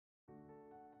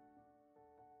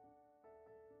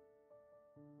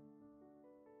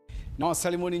Na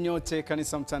wasalimuni nyote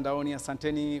kanisa mtandaoni.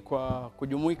 Asanteni kwa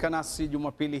kujumuika nasi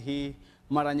Jumapili hii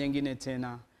mara nyingine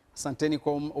tena. Asanteni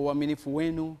kwa uaminifu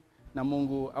wenu na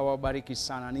Mungu awabariki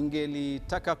sana.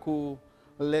 Ningelitaka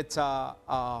kuleta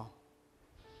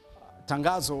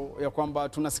tangazo ya kwamba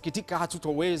tunasikitika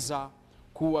hatutoweza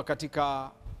kuwa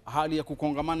katika hali ya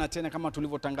kukongamana tena kama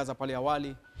tulivyotangaza pale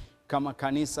awali kama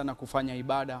kanisa na kufanya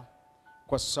ibada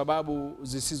kwa sababu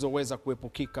zisizoweza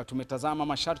kuepukika. Tumetazama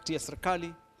masharti ya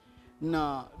serikali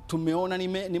na tumeona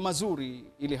ni mazuri,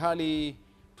 ili hali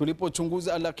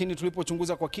tulipochunguza, lakini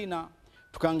tulipochunguza kwa kina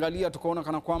tukaangalia tukaona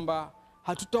kana kwamba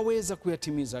hatutaweza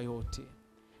kuyatimiza yote.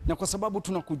 Na kwa sababu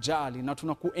tunakujali na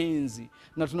tunakuenzi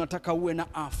na tunataka uwe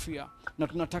na afya na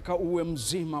tunataka uwe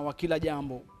mzima wa kila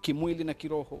jambo, kimwili na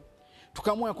kiroho,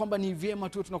 tukaamua kwamba ni vyema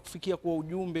tu tunakufikia kwa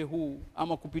ujumbe huu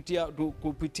ama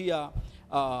kupitia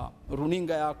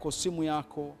runinga yako, simu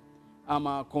yako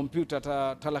ama kompyuta,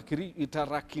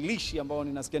 tarakilishi ambao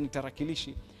ninasikia ni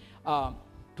tarakilishi,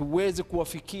 tuweze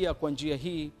kuwafikia kwa njia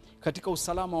hii katika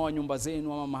usalama wa nyumba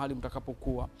zenu ama mahali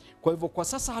mtakapokuwa. Kwa hivyo kwa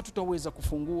sasa hatutaweza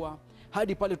kufungua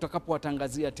hadi pale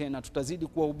tutakapowatangazia tena. Tutazidi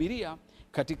kuwahubiria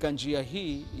katika njia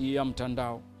hii ya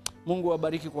mtandao. Mungu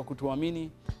awabariki kwa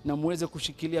kutuamini na muweze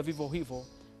kushikilia vivyo hivyo.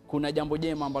 Kuna jambo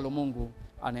jema ambalo Mungu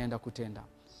anaenda kutenda.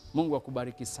 Mungu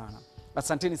akubariki sana.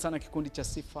 Asanteni sana kikundi cha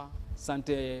sifa.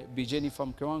 Asante Bi Jennifer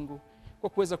mke wangu kwa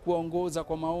kuweza kuwaongoza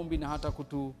kwa maombi na hata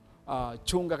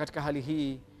kutuchunga katika hali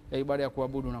hii ya ibada ya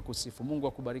kuabudu na kusifu. Mungu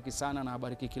akubariki sana na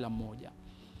abariki kila mmoja.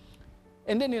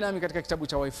 Endeni nami katika kitabu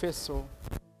cha Waefeso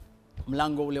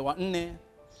mlango ule wa 4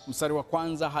 mstari wa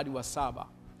 1 hadi wa 7.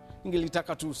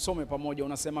 Ningelitaka tusome pamoja.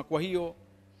 Unasema, kwa hiyo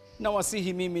na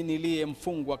wasihi mimi niliye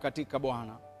mfungwa katika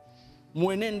Bwana,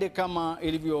 muenende kama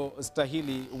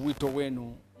ilivyostahili wito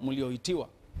wenu mlioitiwa,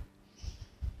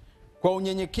 kwa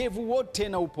unyenyekevu wote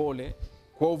na upole,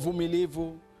 kwa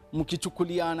uvumilivu,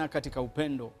 mkichukuliana katika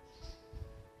upendo,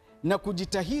 na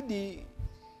kujitahidi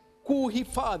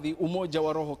kuhifadhi umoja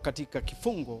wa roho katika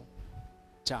kifungo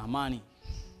cha amani.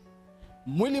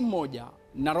 Mwili mmoja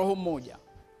na roho mmoja,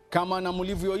 kama na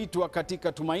mlivyoitwa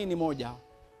katika tumaini moja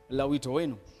la wito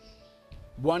wenu.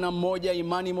 Bwana mmoja,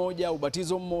 imani moja,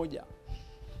 ubatizo mmoja,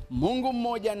 Mungu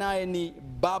mmoja, naye ni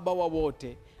Baba wa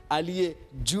wote, aliye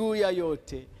juu ya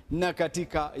yote na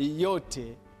katika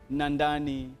yote na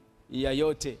ndani ya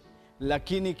yote.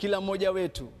 Lakini kila mmoja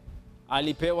wetu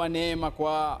alipewa neema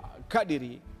kwa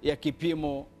kadiri ya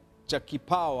kipimo cha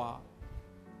kipawa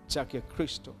chake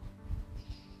Kristo.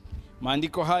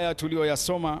 Maandiko haya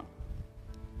tuliyoyasoma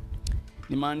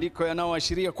ni maandiko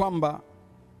yanayoashiria kwamba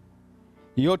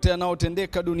yote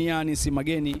yanayotendeka duniani si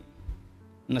mageni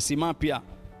na si mapya.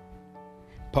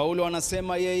 Paulo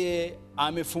anasema yeye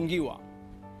amefungiwa.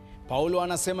 Paulo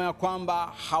anasema ya kwamba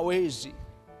hawezi,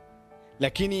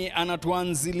 lakini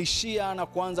anatuanzilishia na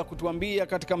kuanza kutuambia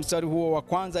katika mstari huo wa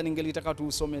 1. Ningelitaka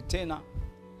tuusome tena.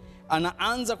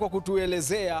 Anaanza kwa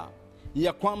kutuelezea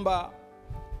ya kwamba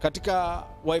katika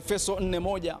Waefeso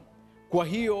 4:1, kwa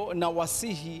hiyo na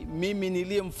wasihi mimi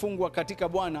niliye mfungwa katika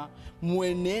Bwana,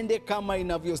 muenende kama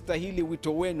inavyostahili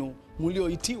wito wenu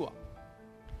mlioitiwa,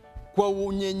 kwa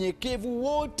unyenyekevu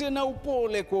wote na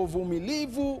upole, kwa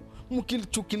uvumilivu,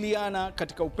 mkichukuliana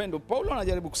katika upendo. Paulo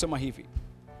anajaribu kusema hivi: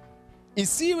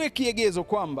 isiwe kiegezo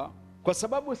kwamba kwa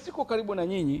sababu siko karibu na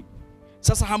nyinyi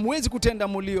sasa hamwezi kutenda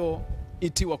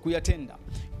mlioitiwa kuyatenda.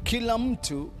 Kila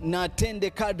mtu na atende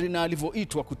kadri na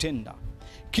alivyoitwa kutenda.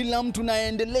 Kila mtu na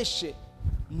aendeleshe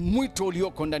mwito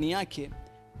ulioko ndani yake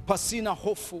pasina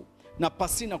hofu na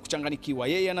pasina kuchanganikiwa.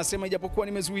 Yeye anasema, ijapokuwa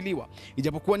nimezuiliwa,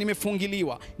 ijapokuwa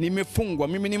nimefungiliwa, nimefungwa,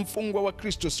 mimi ni mfungwa wa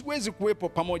Kristo, siwezi kuwepo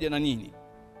pamoja na ninyi.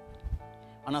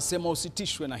 Anasema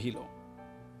usitishwe na hilo.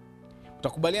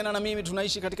 Utakubaliana na mimi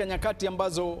tunaishi katika nyakati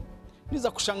ambazo ni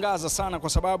za kushangaza sana, kwa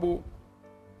sababu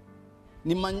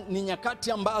ni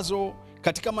nyakati ambazo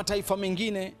katika mataifa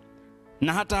mengine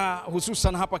na hata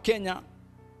hususan hapa Kenya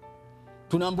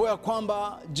tunaambiwa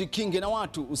kwamba jikinge na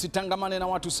watu, usitangamane na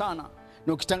watu sana,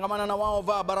 na ukitangamana na wao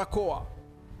vaa barakoa.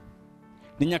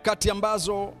 Ni nyakati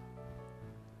ambazo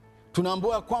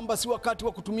tunaambiwa kwamba si wakati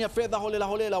wa kutumia fedha holela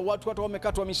holela. Watu hata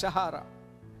wamekatwa mishahara,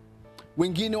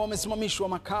 wengine wamesimamishwa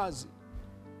makazi.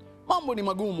 Mambo ni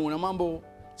magumu na mambo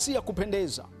si ya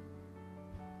kupendeza.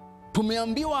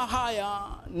 Tumeambiwa haya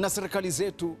na serikali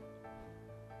zetu,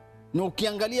 na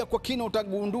ukiangalia kwa kina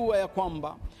utagundua ya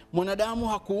kwamba mwanadamu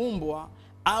hakuumbwa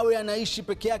awe anaishi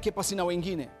peke yake pasina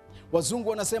wengine. Wazungu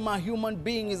wanasema human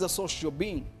being is a social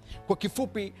being. Kwa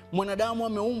kifupi, mwanadamu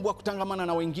ameumbwa kutangamana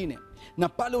na wengine, na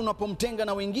pale unapomtenga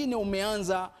na wengine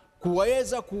umeanza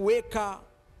kuweza kuweka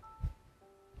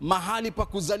mahali pa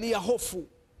kuzalia hofu.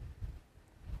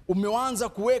 Umeanza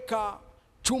kuweka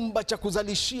chumba cha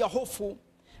kuzalishia hofu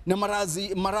na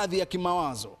maradhi ya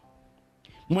kimawazo.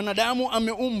 Mwanadamu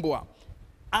ameumbwa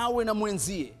awe na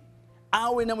mwenzie,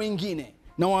 awe na mwingine,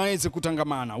 na waweze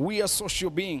kutangamana. We are social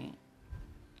being.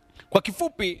 Kwa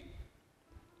kifupi,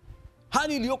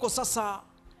 hali iliyoko sasa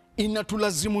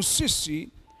inatulazimu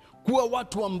sisi kuwa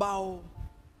watu ambao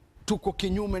tuko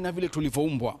kinyume na vile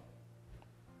tulivyoumbwa.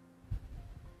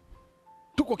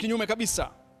 Tuko kinyume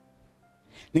kabisa.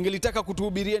 Ningelitaka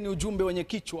kutuhubiria ni ujumbe wenye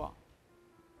kichwa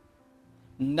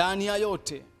ndani ya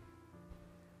yote,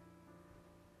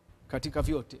 katika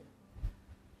vyote.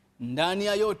 Ndani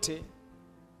ya yote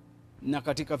na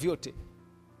katika vyote.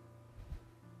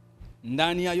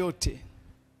 Ndani ya yote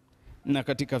na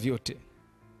katika vyote.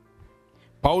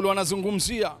 Paulo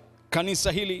anazungumzia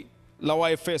kanisa hili la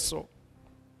Waefeso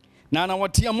na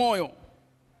anawatia moyo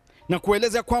na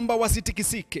kueleza kwamba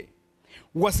wasitikisike,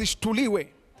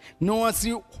 wasishtuliwe na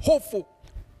wasihofu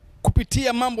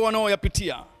kupitia mambo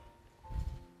wanaoyapitia.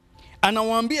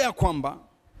 Anawaambia kwamba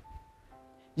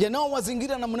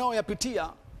yanaowazingira na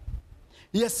mnaoyapitia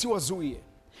yasiwazuie,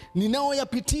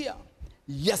 ninaoyapitia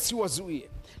yasiwazuie,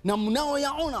 na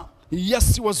mnaoyaona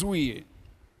yasiwazuie.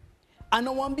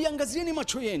 Anawaambia angazieni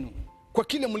macho yenu kwa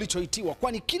kile mlichoitiwa,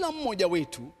 kwani kila mmoja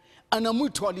wetu ana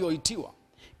mwito alioitiwa.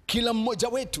 Kila mmoja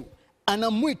wetu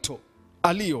ana mwito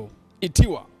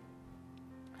alioitiwa.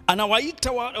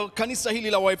 Anawaita kanisa hili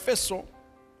la Waefeso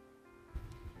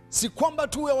si kwamba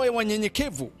tuwe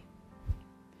wanyenyekevu,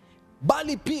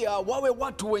 bali pia wawe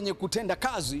watu wenye kutenda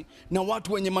kazi na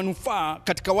watu wenye manufaa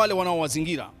katika wale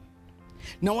wanaowazingira.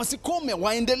 Na wasikome,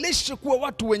 waendeleshe kuwa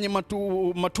watu wenye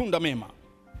matunda mema.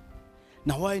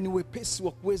 Na wawe ni wepesi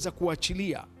wa kuweza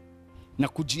kuachilia na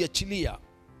kujiachilia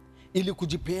ili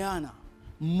kujipeana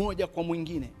mmoja kwa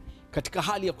mwingine katika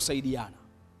hali ya kusaidiana.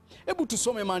 Hebu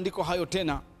tusome maandiko hayo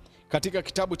tena katika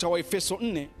kitabu cha Waefeso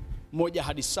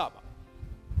 4:1-7.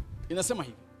 Inasema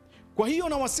hivi: kwa hiyo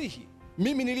nawasihi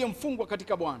mimi niliyemfungwa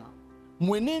katika Bwana,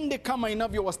 mwenende kama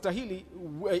inavyoustahili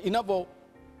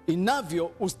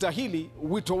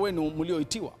wito wenu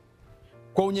mlioitiwa,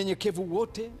 kwa unyenyekevu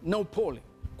wote na upole,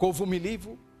 kwa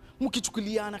uvumilivu,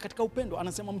 mkichukuliana katika upendo.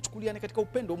 Anasema mchukuliane katika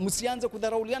upendo, msianze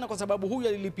kudharauliana kwa sababu huyu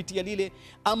alilipitia lile,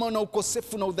 ama na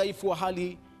ukosefu na udhaifu wa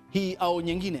hali hii au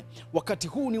nyingine. Wakati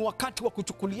huu ni wakati wa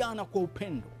kuchukuliana kwa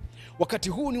upendo. Wakati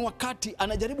huu ni wakati,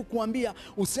 anajaribu kuambia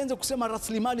usianze kusema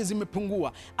rasilimali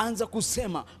zimepungua. Anza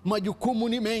kusema majukumu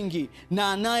ni mengi,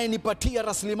 na anayenipatia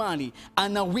rasilimali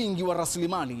ana wingi wa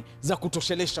rasilimali za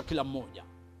kutoshelesha kila mmoja.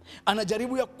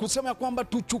 Anajaribu kusema ya kwamba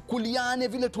tuchukuliane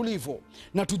vile tulivyo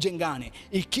na tujengane.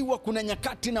 Ikiwa kuna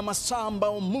nyakati na masaa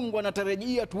ambao Mungu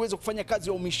anatarajia tuweze kufanya kazi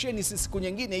ya umisheni, si siku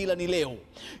nyingine ila ni leo.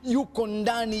 Yuko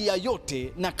ndani ya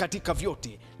yote na katika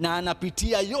vyote, na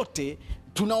anapitia yote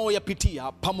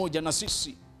tunaoyapitia pamoja na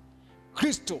sisi.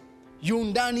 Kristo yu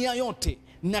ndani ya yote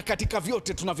na katika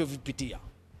vyote tunavyovipitia.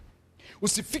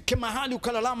 Usifike mahali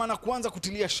ukalalama na kuanza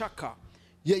kutilia shaka.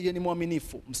 Yeye ni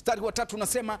mwaminifu. Mstari wa 3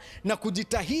 unasema, na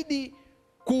kujitahidi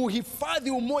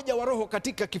kuhifadhi umoja wa roho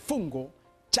katika kifungo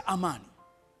cha amani.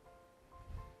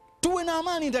 Tuwe na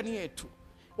amani ndani yetu.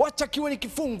 Wacha kiwe ni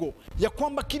kifungo ya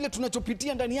kwamba kile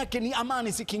tunachopitia ndani yake ni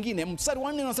amani, si kingine. Mstari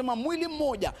wa 4 unasema, mwili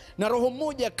mmoja na roho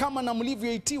moja, kama na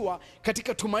mlivyoitiwa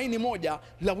katika tumaini moja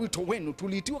la wito wenu.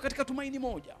 Tuliitiwa katika tumaini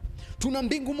moja. Tuna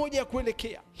mbingu moja ya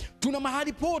kuelekea. Tuna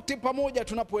mahali pote pamoja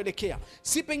tunapoelekea.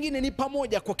 Si pengine, ni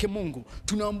pamoja kwake Mungu.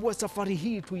 Tunaambua safari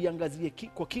hii tuiangazie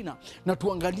kwa kina na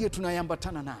tuangalie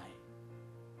tunayambatana naye.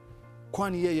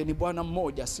 Kwani yeye ni Bwana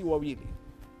mmoja, si wawili.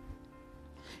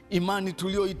 Imani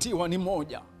tulioitiwa ni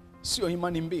moja, sio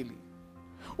imani mbili.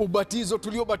 Ubatizo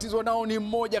tuliobatizwa nao ni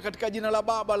mmoja, katika jina la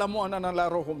Baba, la Mwana na la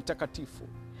Roho Mtakatifu.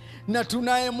 Na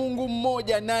tunaye Mungu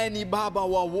mmoja, naye ni Baba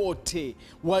wa wote,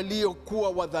 waliokuwa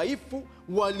wadhaifu,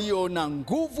 walio na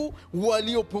nguvu,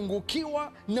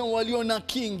 waliopungukiwa na walio na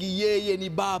kingi. Yeye ni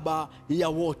Baba ya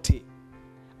wote,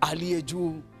 aliye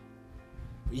juu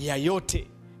ya yote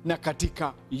na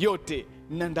katika yote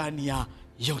na ndani ya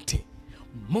yote.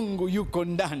 Mungu yuko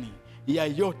ndani ya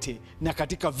yote na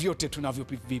katika vyote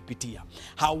tunavyovipitia.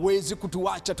 Hawezi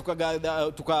kutuacha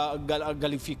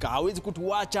tukagalifika. Hawezi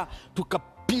kutuacha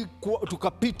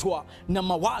tukapitwa na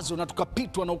mawazo, na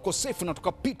tukapitwa na ukosefu, na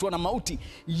tukapitwa na mauti.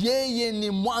 Yeye ni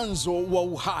mwanzo wa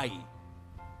uhai.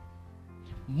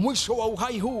 Mwisho wa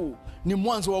uhai huu ni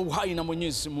mwanzo wa uhai na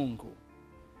Mwenyezi Mungu.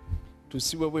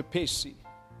 Tusiwe wepesi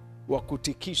wa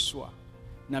kutikiswa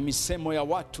na misemo ya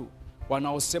watu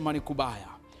wanaosema ni kubaya.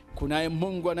 Kunaye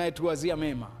Mungu anayetuwazia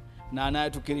mema na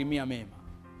anayetukirimia mema.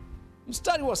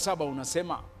 Mstari wa 7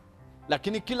 unasema,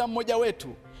 lakini kila mmoja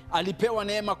wetu alipewa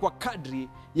neema kwa kadri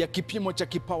ya kipimo cha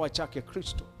kipawa chake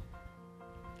Kristo.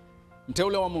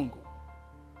 Mteule wa Mungu,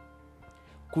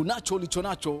 kunacho ulicho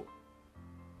nacho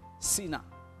sina.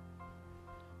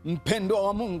 Mpendwa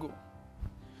wa Mungu,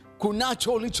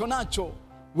 kunacho ulicho nacho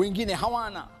wengine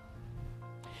hawana.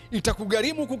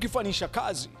 Itakugharimu kukifanisha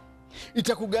kazi,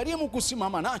 itakugharimu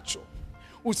kusimama nacho.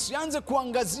 Usianze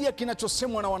kuangazia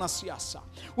kinachosemwa na wanasiasa.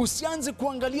 Usianze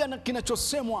kuangalia na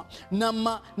kinachosemwa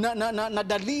na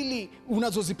dalili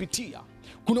unazozipitia.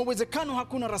 Kuna uwezekano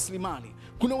hakuna rasilimali,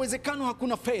 kuna uwezekano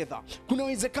hakuna fedha, kuna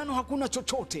uwezekano hakuna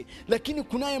chochote, lakini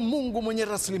kunaye Mungu mwenye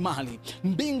rasilimali.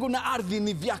 Mbingu na ardhi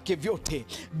ni vyake vyote,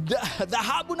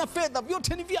 dhahabu na fedha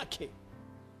vyote ni vyake.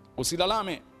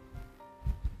 Usilalame,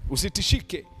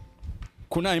 usitishike,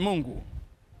 kunaye Mungu.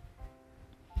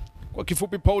 Kwa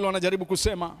kifupi, Paulo anajaribu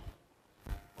kusema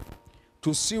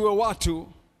tusiwe watu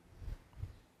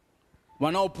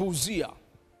wanaopuuzia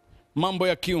mambo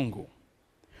ya kiungu.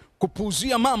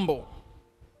 Kupuuzia mambo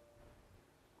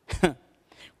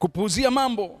kupuuzia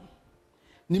mambo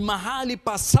ni mahali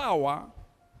pasawa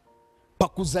pa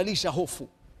kuzalisha hofu.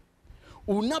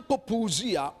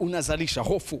 Unapopuuzia unazalisha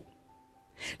hofu,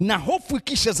 na hofu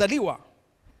ikishazaliwa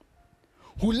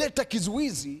huleta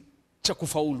kizuizi cha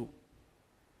kufaulu.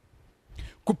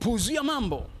 Kupuuzia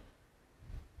mambo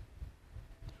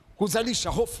huzalisha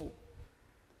hofu,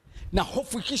 na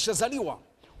hofu ikishazaliwa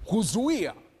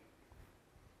huzuia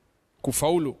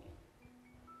kufaulu.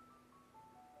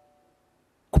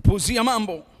 Kupuuzia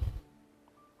mambo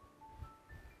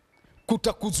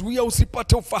kutakuzuia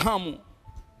usipate ufahamu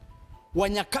wa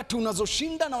nyakati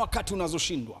unazoshinda na wakati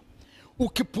unazoshindwa.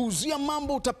 Ukipuuzia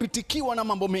mambo utapitikiwa na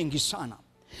mambo mengi sana.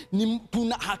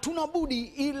 Hatuna budi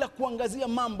ila kuangazia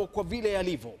mambo kwa vile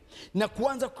yalivyo, na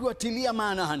kuanza kuatilia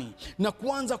maanani, na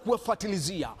kuanza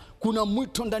kuwafuatilizia. Kuna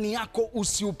mwito ndani yako,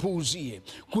 usiupuuzie.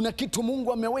 Kuna kitu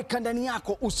Mungu ameweka ndani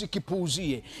yako,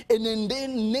 usikipuuzie.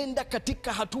 Nenda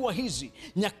katika hatua hizi,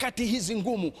 nyakati hizi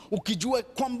ngumu, ukijua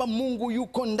kwamba Mungu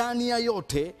yuko ndani ya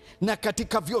yote na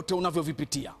katika vyote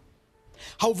unavyovipitia.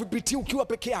 Hauvipitii ukiwa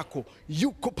peke yako,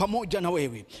 yuko pamoja na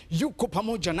wewe, yuko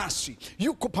pamoja nasi,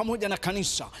 yuko pamoja na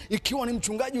kanisa. Ikiwa ni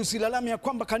mchungaji, usilalame ya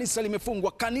kwamba kanisa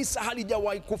limefungwa. Kanisa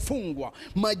halijawahi kufungwa,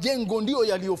 majengo ndio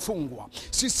yaliyofungwa.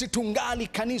 Sisi tungali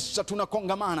kanisa,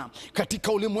 tunakongamana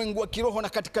katika ulimwengu wa kiroho na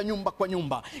katika nyumba kwa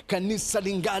nyumba. Kanisa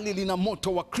lingali lina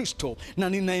moto wa Kristo na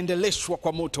linaendeleshwa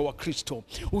kwa moto wa Kristo.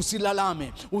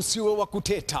 Usilalame, usiwe wa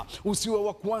kuteta, usiwe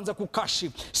wa kuanza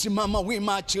kukashi. Simama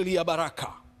wima, achilia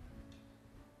baraka.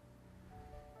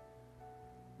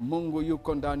 Mungu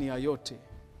yuko ndani ya yote,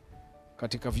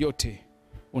 katika vyote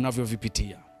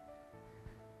unavyovipitia.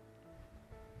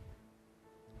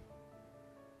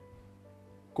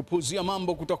 Kupuuzia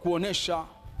mambo kutakuonesha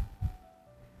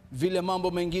vile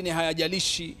mambo mengine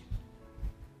hayajalishi,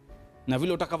 na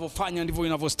vile utakavyofanya ndivyo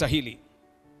inavyostahili.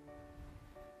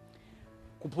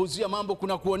 Kupuuzia mambo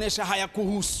kunakuonesha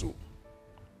hayakuhusu.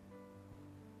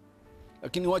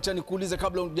 Lakini wacha nikuulize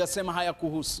kabla hujasema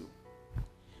hayakuhusu.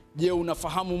 Je,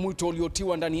 unafahamu mwito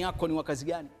uliotiwa ndani yako ni wa kazi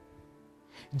gani?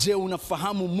 Je,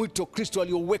 unafahamu mwito Kristo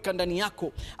aliouweka ndani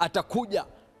yako atakuja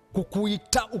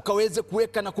kukuita ukaweze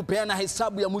kuweka na kupeana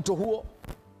hesabu ya mwito huo?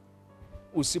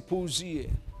 Usipuuzie.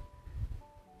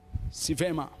 Si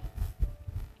vema.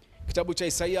 Kitabu cha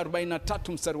Isaia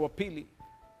 43 mstari wa 2.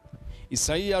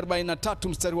 Isaia 43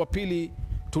 mstari wa 2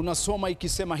 tunasoma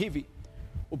ikisema hivi: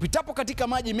 upitapo katika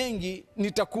maji mengi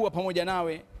nitakuwa pamoja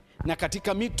nawe, na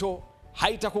katika mito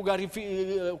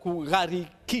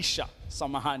haitakugarikisha.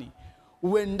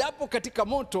 Uendapo katika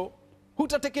moto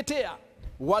hutateketea,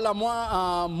 wala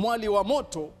mwali wa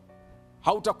moto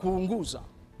hautakuunguza.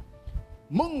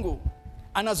 Mungu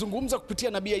anazungumza kupitia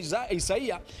nabii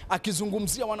Isaia,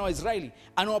 akizungumzia wana wa Israeli.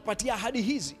 Anawapatia ahadi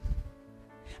hizi,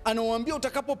 anawaambia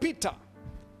utakapopita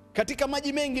katika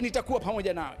maji mengi nitakuwa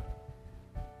pamoja nawe,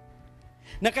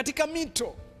 na katika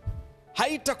mito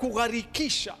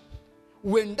haitakugarikisha.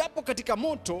 Uendapo katika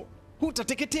moto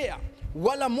hutateketea,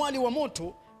 wala mwali wa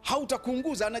moto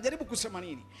hautakuunguza. Anajaribu kusema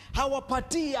nini?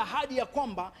 Hawapatia ahadi ya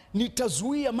kwamba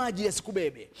nitazuia maji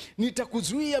yasikubebe,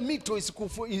 nitakuzuia mito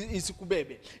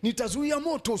isikubebe, nitazuia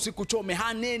moto usikuchome.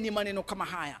 Haneni maneno kama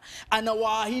haya.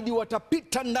 Anawaahidi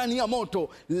watapita ndani ya moto,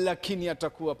 lakini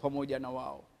atakuwa pamoja na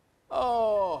wao.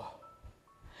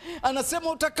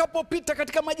 Anasema utakapopita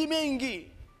katika maji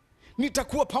mengi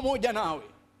nitakuwa pamoja nawe,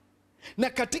 na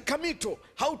katika mito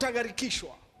hautagarikishwa.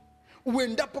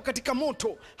 Uendapo katika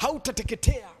moto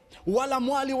hautateketea, wala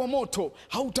mwali wa moto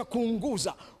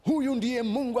hautakuunguza. Huyu ndiye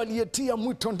Mungu aliyetia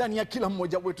mwito ndani ya kila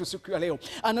mmoja wetu siku ya leo.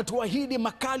 Anatuahidi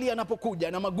makali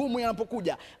yanapokuja na magumu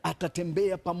yanapokuja,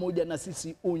 atatembea pamoja na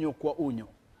sisi unyo kwa unyo.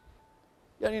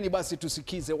 Ya nini basi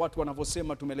tusikize watu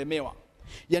wanavyosema tumelemewa?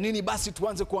 Ya nini basi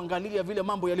tuanze kuangalia vile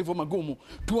mambo yalivyo magumu?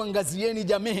 Tuangazieni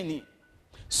jameni,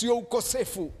 sio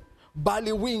ukosefu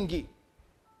bali wingi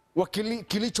wa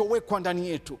kilichowekwa ndani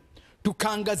yetu.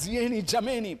 Tukaangazieni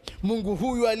jameni Mungu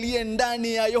huyu aliye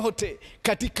ndani ya yote,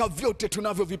 katika vyote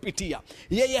tunavyovipitia.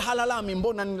 Yeye halalami,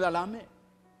 mbona nilalame?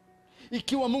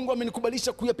 Ikiwa Mungu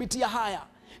amenikubalisha kuyapitia haya,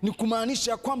 ni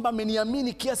kumaanisha kwamba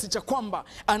ameniamini kiasi cha kwamba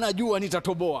anajua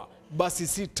nitatoboa. Basi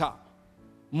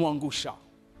sitamwangusha,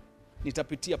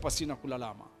 nitapitia pasina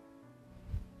kulalama.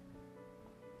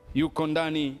 Yuko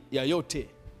ndani ya yote,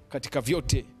 katika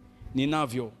vyote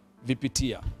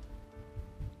ninavyovipitia.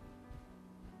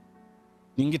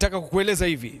 Ningetaka kukueleza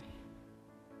hivi: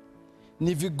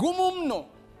 ni vigumu mno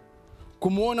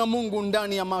kumuona Mungu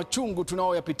ndani ya machungu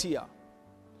tunaoyapitia,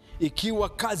 ikiwa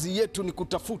kazi yetu ni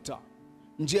kutafuta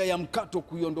njia ya mkato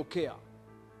kuiondokea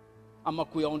ama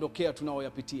kuyaondokea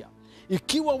tunaoyapitia.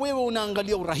 Ikiwa wewe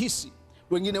unaangalia urahisi,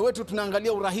 wengine wetu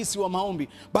tunaangalia urahisi wa maombi.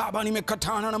 Baba,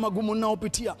 nimekatana na magumu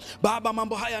ninayopitia. Baba,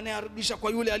 mambo haya yanarudisha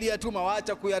kwa yule aliyetuma.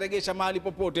 Waacha kuyaregesha mahali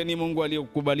popote, ni Mungu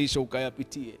aliyekukubalisha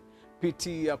ukayapitie.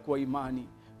 Pitia kwa imani,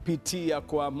 pitia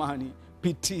kwa amani,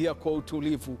 pitia kwa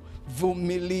utulivu.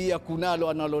 Vumilia, kunalo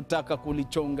analotaka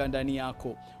kulichonga ndani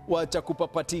yako. Wacha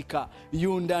kupapatika,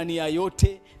 yu ndani ya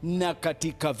yote na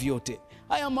katika vyote.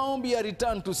 Haya maombi ya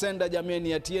return to sender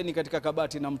jameni, yatieni katika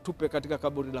kabati na mtupe katika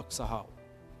kaburi la kusahau.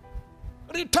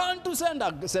 Return to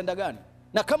sender, sender gani?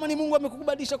 Na kama ni Mungu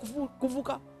amekukubalisha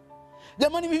kuvuka,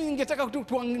 jamani, mimi ningetaka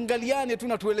tuangaliane tu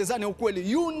na tuelezane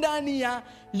ukweli. Yu ndani ya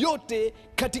yote,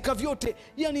 katika vyote.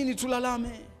 Yani ni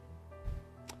tulalame?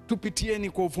 Tupitieni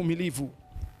kwa uvumilivu,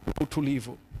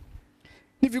 utulivu.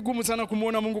 Ni vigumu sana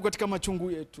kumuona Mungu katika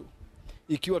machungu yetu,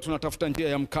 ikiwa tunatafuta njia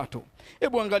ya mkato.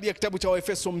 Hebu angalia kitabu cha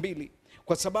Waefeso 2,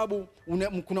 kwa sababu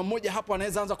kuna mmoja hapo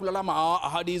anaweza anza kulalama,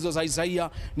 ahadi hizo za Isaia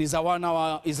ni za wana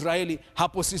wa Israeli,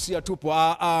 hapo sisi hatupo.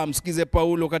 Msikize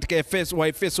Paulo katika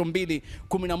Waefeso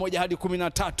 2:11 hadi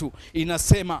 13,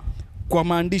 inasema kwa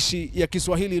maandishi ya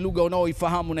Kiswahili, lugha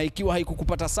unaoifahamu, na ikiwa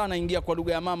haikukupata sana, ingia kwa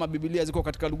lugha ya mama. Biblia ziko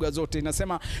katika lugha zote.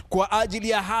 Inasema, kwa ajili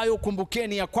ya hayo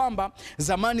kumbukeni ya kwamba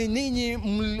zamani ninyi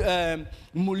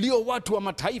mlio watu wa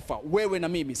mataifa, wewe na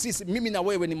mimi, mimi na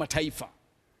wewe ni mataifa,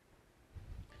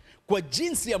 kwa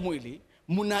jinsi ya mwili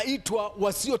mnaitwa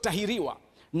wasiotahiriwa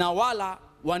na wala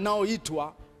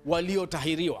wanaoitwa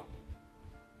waliotahiriwa,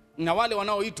 na wale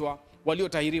wanaoitwa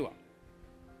waliotahiriwa.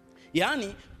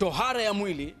 Yaani tohara ya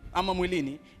mwili ama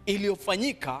mwilini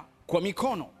iliyofanyika kwa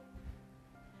mikono.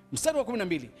 Mstari wa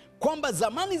 12, kwamba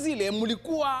zamani zile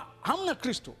mlikuwa hamna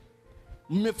Kristo,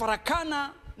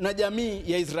 mmefarakana na jamii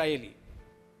ya Israeli,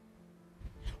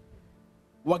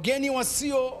 wageni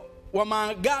wasio wa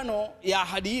maagano ya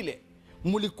ahadi ile,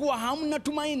 mlikuwa hamna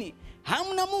tumaini,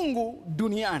 hamna Mungu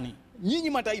duniani, nyinyi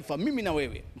mataifa, mimi na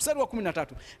wewe. Mstari wa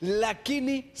 13,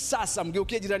 lakini sasa,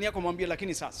 mgeukie jirani yako mwambie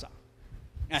lakini sasa.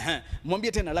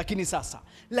 Mwambie tena lakini sasa.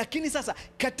 Lakini sasa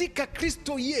katika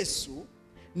Kristo Yesu,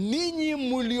 ninyi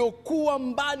mliokuwa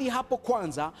mbali hapo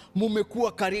kwanza,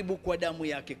 mumekuwa karibu kwa damu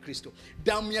yake Kristo.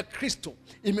 Damu ya Kristo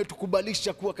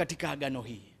imetukubalisha kuwa katika agano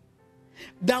hii.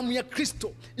 Damu ya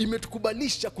Kristo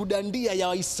imetukubalisha kudandia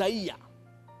ya Isaia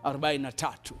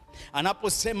 43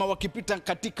 anaposema wakipita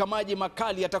katika maji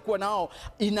makali atakuwa nao,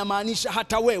 inamaanisha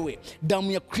hata wewe.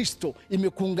 Damu ya Kristo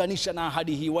imekuunganisha na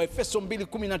ahadi hii. Waefeso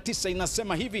 2:19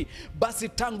 inasema hivi, basi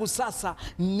tangu sasa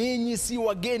ninyi si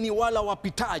wageni wala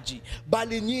wapitaji,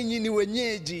 bali nyinyi ni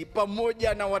wenyeji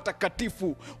pamoja na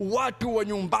watakatifu, watu wa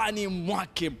nyumbani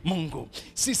mwake Mungu.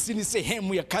 Sisi ni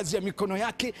sehemu ya kazi ya mikono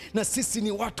yake, na sisi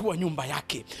ni watu wa nyumba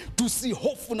yake.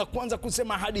 Tusihofu na kuanza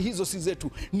kusema ahadi hizo si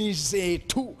zetu, ni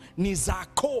zetu, ni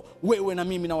zako wewe na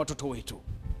mimi na watoto wetu.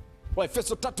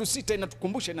 Waefeso 3:6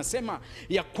 inatukumbusha, inasema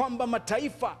ya kwamba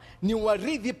mataifa ni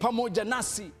warithi pamoja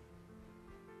nasi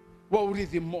wa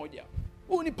urithi mmoja.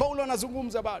 Huu ni Paulo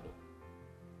anazungumza bado.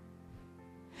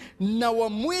 Na wa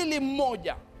mwili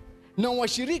mmoja, na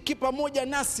washiriki pamoja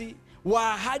nasi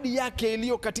wa ahadi yake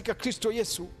iliyo katika Kristo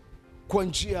Yesu, kwa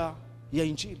njia ya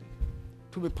Injili.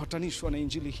 Tumepatanishwa na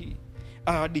Injili hii.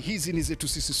 Ahadi hizi ni zetu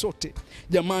sisi sote.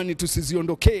 Jamani,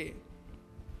 tusiziondokee.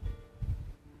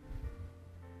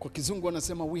 Kwa kizungu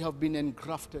wanasema we have been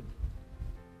engrafted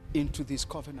into this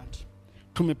covenant.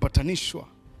 Tumepatanishwa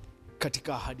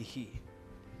katika ahadi hii.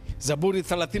 Zaburi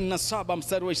 37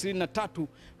 mstari wa 23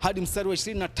 hadi mstari wa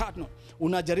 25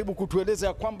 unajaribu kutueleza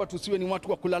ya kwamba tusiwe ni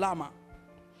watu wa kulalama.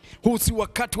 Huu si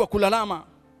wakati wa kulalama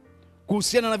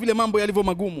kuhusiana na vile mambo yalivyo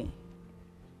magumu.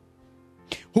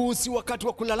 Huu si wakati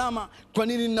wa kulalama kwa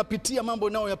nini ninapitia mambo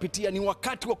ninayoyapitia. Ni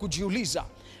wakati wa kujiuliza,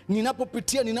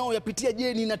 ninapopitia, ninaoyapitia,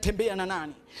 je, ninatembea na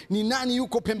nani? Ni nani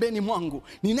yuko pembeni mwangu?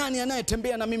 Ni nani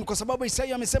anayetembea na mimi? Kwa sababu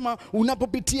Isaya amesema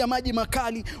unapopitia maji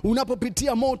makali,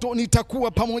 unapopitia moto,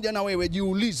 nitakuwa pamoja na wewe.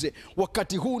 Jiulize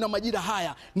wakati huu na majira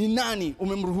haya, ni nani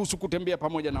umemruhusu kutembea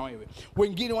pamoja na wewe?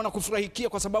 Wengine wanakufurahikia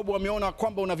kwa sababu wameona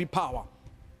kwamba una vipawa,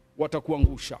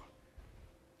 watakuangusha.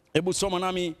 Hebu soma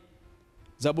nami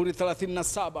Zaburi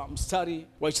 37 mstari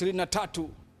wa 23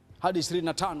 hadi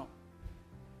 25.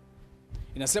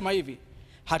 Inasema hivi: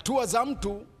 hatua za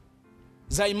mtu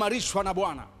zaimarishwa na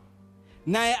Bwana,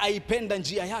 naye aipenda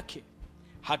njia yake.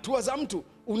 Hatua za mtu,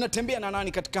 unatembea na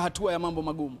nani katika hatua ya mambo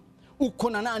magumu? Uko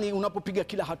na nani unapopiga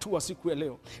kila hatua siku ya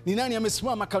leo? Ni nani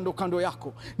amesimama kando kando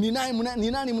yako? Ni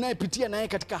nani mnayepitia naye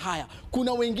katika haya?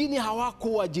 Kuna wengine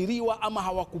hawakuajiriwa ama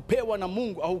hawakupewa na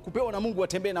Mungu, au kupewa na Mungu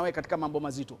watembee na wewe katika mambo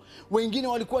mazito. Wengine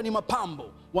walikuwa ni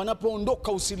mapambo,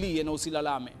 wanapoondoka usilie na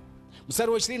usilalame.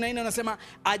 Mstari wa 24 anasema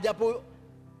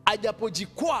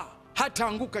ajapojikwaa hata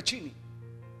anguka chini,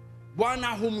 Bwana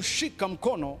humshika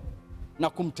mkono na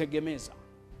kumtegemeza.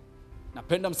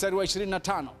 Napenda mstari wa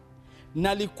 25.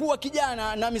 Nalikuwa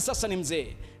kijana nami sasa ni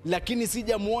mzee, lakini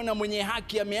sijamuona mwenye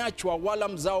haki ameachwa, wala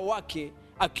mzao wake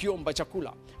akiomba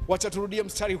chakula. Wacha turudie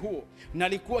mstari huo.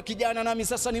 Nalikuwa kijana nami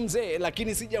sasa ni mzee,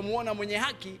 lakini sijamuona mwenye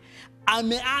haki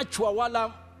ameachwa,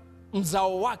 wala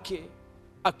mzao wake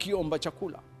akiomba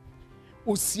chakula.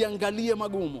 Usiangalie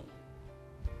magumu,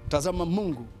 tazama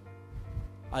Mungu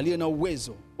aliye na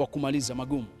uwezo wa kumaliza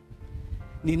magumu.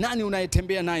 Ni nani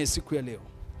unayetembea naye siku ya leo?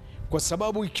 Kwa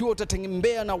sababu ikiwa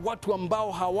utatembea na watu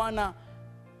ambao hawana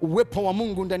uwepo wa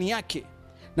Mungu ndani yake,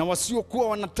 na wasiokuwa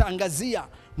wanatangazia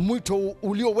mwito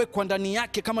uliowekwa ndani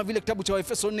yake, kama vile kitabu cha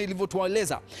Efeso 4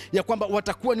 ilivyotueleza ya kwamba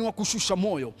watakuwa ni wa kushusha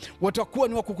moyo, watakuwa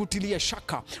ni wa kukutilia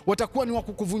shaka, watakuwa ni wa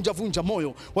kukuvunja vunja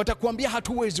moyo, watakuambia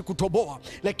hatuwezi kutoboa.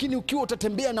 Lakini ukiwa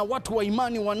utatembea na watu wa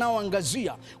imani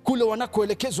wanaoangazia kule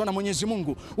wanakoelekezwa na Mwenyezi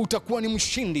Mungu, utakuwa ni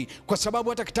mshindi. Kwa sababu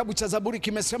hata kitabu cha Zaburi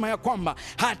kimesema ya kwamba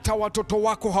hata watoto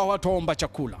wako hawataomba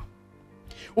chakula.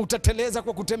 Utateleza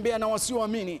kwa kutembea na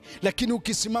wasioamini, lakini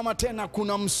ukisimama tena,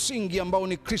 kuna msingi ambao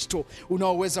ni Kristo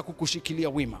unaoweza kukushikilia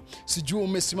wima. Sijui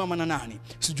umesimama na nani,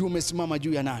 sijui umesimama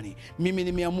juu ya nani. Mimi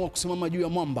nimeamua kusimama juu ya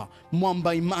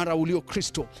mwamba imara ulio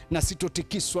Kristo, na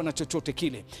sitotikiswa na chochote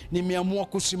kile. Nimeamua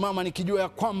kusimama nikijua ya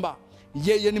kwamba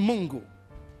yeye ni Mungu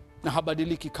na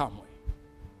habadiliki kamwe.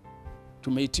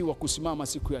 Tumeitiwa kusimama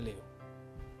siku ya leo.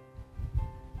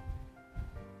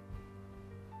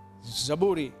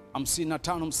 Zaburi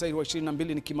 55 mstari wa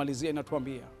 22 nikimalizia,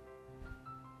 inatuambia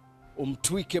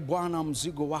umtwike Bwana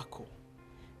mzigo wako,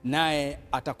 naye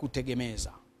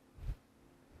atakutegemeza.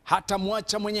 Hata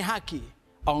mwacha mwenye haki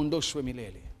aondoshwe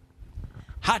milele.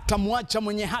 Hata mwacha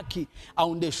mwenye haki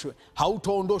aondoshwe.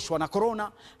 Hautaondoshwa na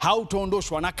korona,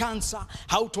 hautaondoshwa na kansa,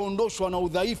 hautaondoshwa na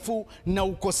udhaifu na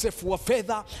ukosefu wa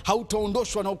fedha,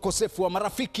 hautaondoshwa na ukosefu wa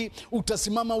marafiki.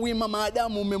 Utasimama wima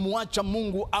maadamu umemwacha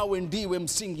Mungu awe ndiwe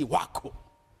msingi wako.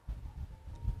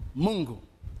 Mungu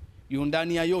yu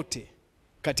ndani ya yote,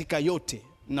 katika yote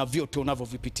na vyote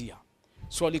unavyovipitia.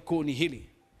 Swali kuu ni hili: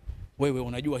 wewe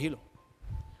unajua hilo?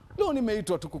 Leo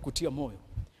nimeitwa tu kukutia moyo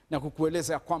na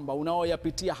kukueleza ya kwamba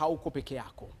unaoyapitia hauko peke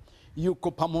yako.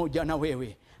 Yuko pamoja na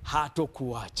wewe,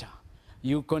 hatokuacha.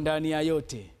 Yuko ndani ya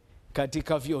yote,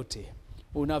 katika vyote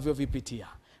unavyovipitia,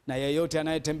 na yeyote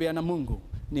anayetembea na Mungu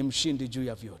ni mshindi juu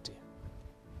ya vyote.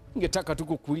 Ningetaka tu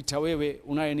kukuita wewe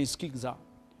unayenisikiza,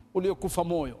 uliokufa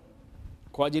moyo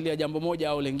kwa ajili ya jambo moja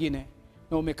au lingine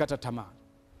na umekata tamaa.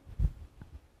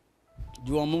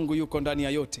 Jua Mungu yuko ndani ya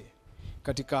yote,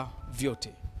 katika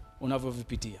vyote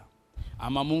unavyovipitia.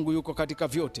 Ama Mungu yuko katika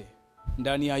vyote,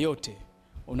 ndani ya yote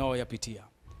unaoyapitia.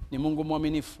 Ni Mungu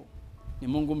mwaminifu, ni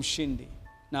Mungu mshindi,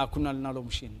 na hakuna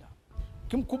linalomshinda.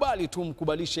 Ukimkubali tu,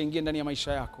 mkubalishe ingie ndani ya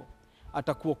maisha yako,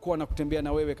 atakuokoa na kutembea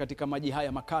na wewe katika maji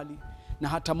haya makali, na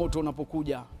hata moto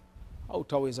unapokuja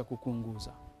hautaweza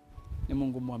kukuunguza. Ni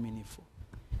Mungu mwaminifu.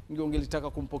 Ungelitaka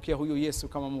kumpokea huyo Yesu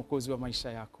kama mwokozi wa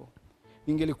maisha yako,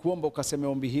 ningelikuomba ukaseme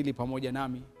ombi hili pamoja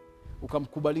nami,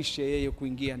 ukamkubalishe yeye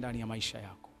kuingia ndani ya maisha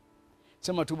yako.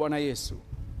 Sema tu: Bwana Yesu,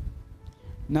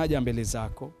 naja mbele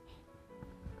zako,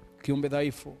 kiumbe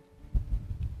dhaifu,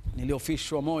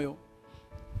 niliofishwa moyo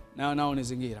na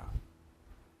naonizingira.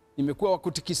 Nimekuwa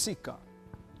wakutikisika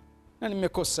na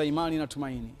nimekosa imani na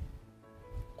tumaini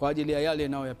kwa ajili ya yale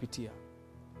ninayoyapitia.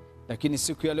 Lakini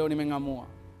siku ya leo nimeng'amua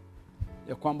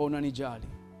ya kwamba unanijali,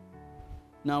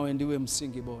 nawe ndiwe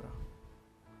msingi bora.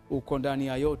 Uko ndani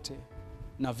ya yote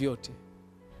na vyote,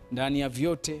 ndani ya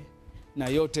vyote na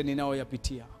yote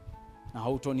ninayoyapitia, na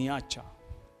hautoniacha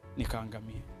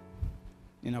nikaangamie.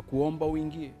 Ninakuomba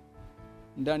uingie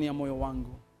ndani ya moyo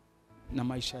wangu na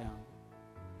maisha yangu.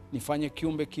 nifanye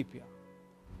kiumbe kipya,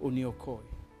 uniokoe,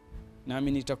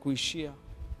 nami nitakuishia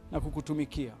na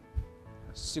kukutumikia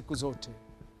siku zote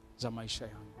za maisha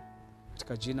yangu.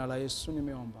 Katika jina la Yesu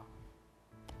nimeomba,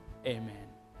 amen.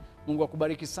 Mungu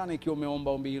akubariki sana. Ikiwa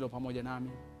umeomba ombi hilo pamoja nami,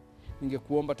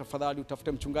 ningekuomba tafadhali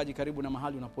utafute mchungaji karibu na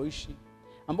mahali unapoishi,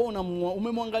 ambao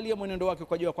umemwangalia mwenendo wake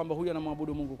kwa jua kwamba huyu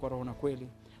anamwabudu Mungu kwa roho na kweli.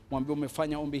 Mwambie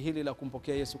umefanya ombi hili la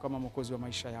kumpokea Yesu kama mwokozi wa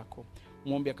maisha yako.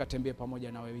 Muombe akatembee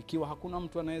pamoja na wewe. Ikiwa hakuna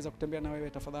mtu anaweza kutembea na wewe,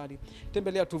 tafadhali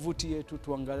tembelea tovuti yetu,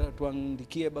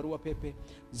 tuandikie barua pepe,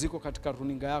 ziko katika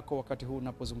runinga yako wakati huu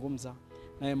unapozungumza.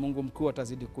 Naye Mungu mkuu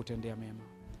atazidi kutendea mema.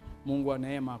 Mungu wa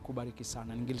neema akubariki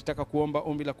sana. Ningelitaka kuomba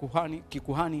ombi la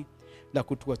kikuhani la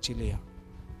kutuachilia.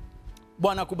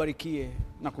 Bwana akubarikie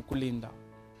na kukulinda.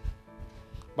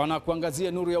 Bwana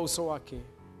akuangazie nuru ya uso wake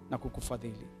na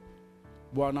kukufadhili.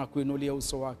 Bwana akuinulie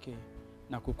uso wake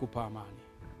na kukupa amani.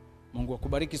 Mungu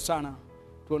akubariki sana.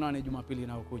 Tuonane Jumapili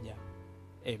inayokuja.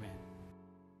 Amen.